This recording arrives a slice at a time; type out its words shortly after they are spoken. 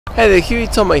Hey there, Huey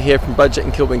Tomo here from Budget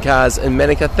and Kilburn Cars in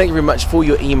Manukau. Thank you very much for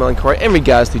your email inquiry in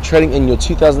regards to trading in your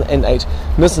 2008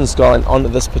 Nissan Skyline on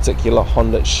this particular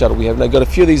Honda Shuttle. We have now got a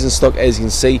few of these in stock, as you can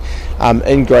see,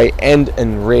 in grey and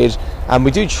in red.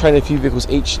 We do trade a few vehicles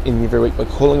each and every week by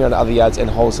calling around other yards and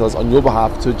wholesalers on your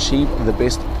behalf to achieve the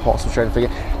best possible trading figure.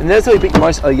 And that's how we beat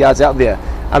most other yards out there.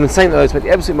 In saying those, make the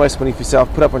absolute most money for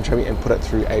yourself, put up on trading and put it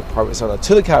through a private seller.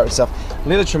 To the car itself,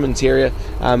 leather trim interior,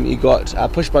 you got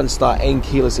push button start and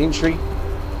keyless entry.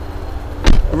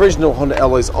 Original Honda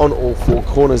alloys on all four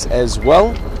corners as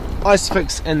well.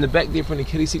 Isofix in the back there for any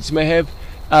kiddie seats you may have.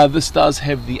 This does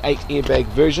have the 8 airbag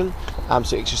version,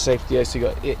 so extra safety. So you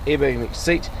got airbag in each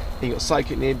seat, you got side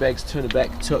curtain airbags, 2 in the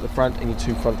back, 2 at the front, and your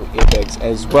 2 frontal airbags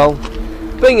as well.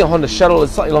 Being a Honda Shuttle,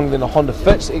 it's slightly longer than a Honda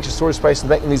Fit, so extra storage space in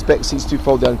the back, and these back seats do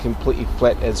fold down completely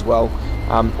flat as well.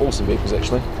 Awesome vehicles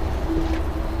actually.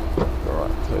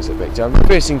 Alright, close that back down.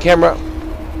 Reversing camera,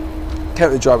 come to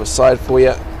the driver's side for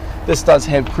you. This does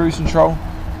have cruise control.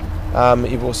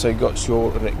 You've also got your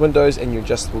windows and your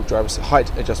adjustable driver's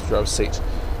height, adjustable driver's seat.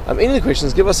 Any other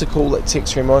questions, give us a call at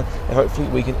text Remo, and hopefully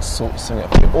we can sort something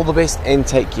out for you. All the best and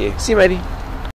take care. See you, matey.